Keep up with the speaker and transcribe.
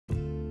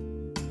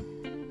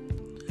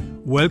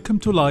Welcome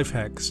to Life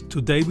Hacks.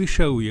 Today we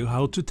show you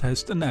how to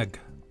test an egg.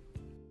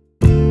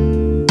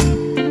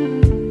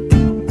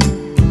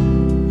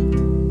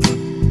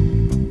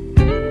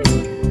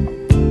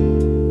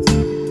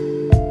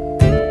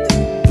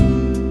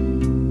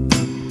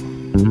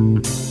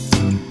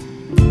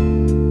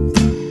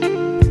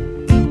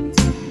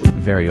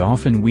 Very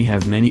often we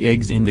have many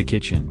eggs in the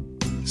kitchen.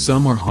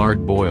 Some are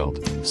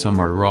hard-boiled, some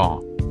are raw.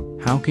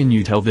 How can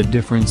you tell the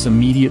difference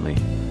immediately?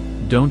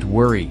 Don't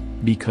worry,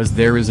 because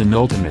there is an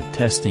ultimate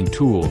testing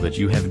tool that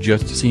you have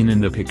just seen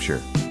in the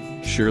picture.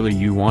 Surely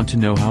you want to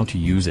know how to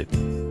use it.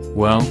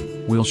 Well,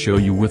 we'll show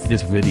you with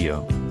this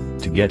video.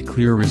 To get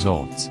clear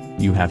results,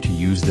 you have to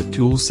use the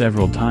tool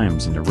several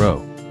times in a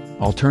row.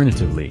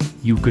 Alternatively,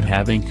 you could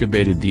have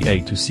incubated the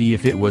egg to see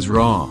if it was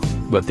raw,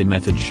 but the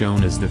method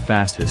shown is the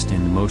fastest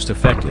and most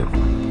effective.